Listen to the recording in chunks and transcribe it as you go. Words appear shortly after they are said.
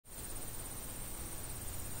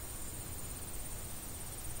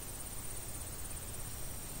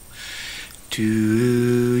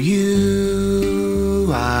To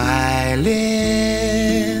you I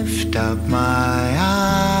lift up my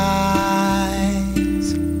eyes.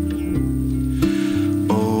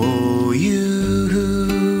 Oh, you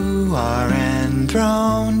who are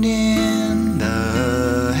enthroned in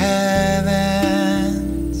the heavens.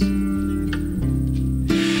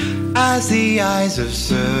 As the eyes of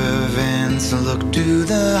servants look to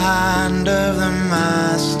the hand of the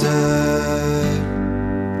Master,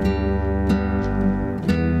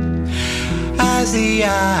 as the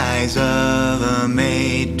eyes of a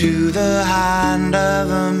maid to the hand of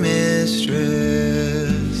a mistress,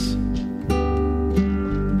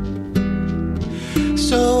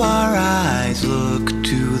 so our eyes look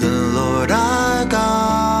to the Lord our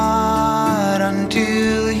God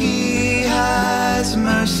until He has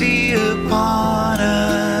mercy upon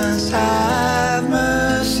us. Have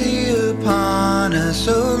mercy upon us,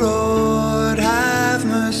 O Lord, have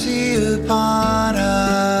mercy upon us.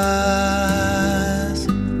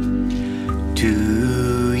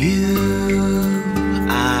 To you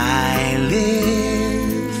I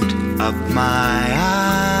lift up my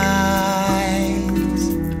eyes.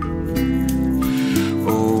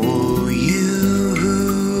 Oh, you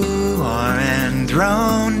who are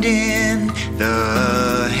enthroned in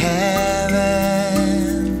the heavens.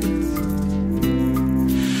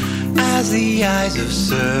 As the eyes of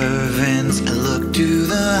servants look to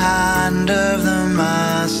the hand of the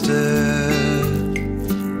Master,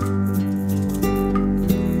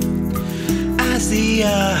 the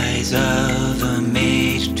eyes of a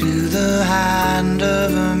maid to the hand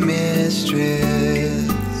of a mistress,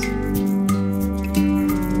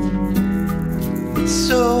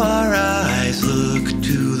 so our eyes look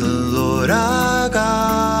to the Lord our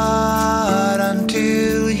God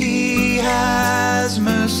until He has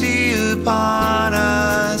mercy upon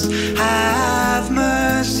us. Have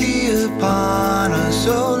mercy upon us,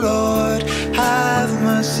 O Lord, have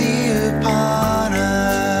mercy upon us.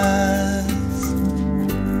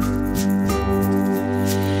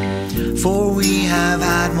 For we have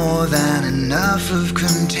had more than enough of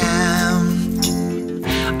contempt.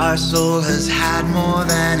 Our soul has had more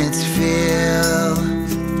than its fill.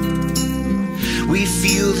 We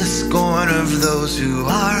feel the scorn of those who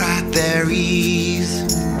are at their ease,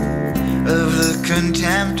 of the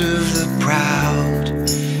contempt of the proud.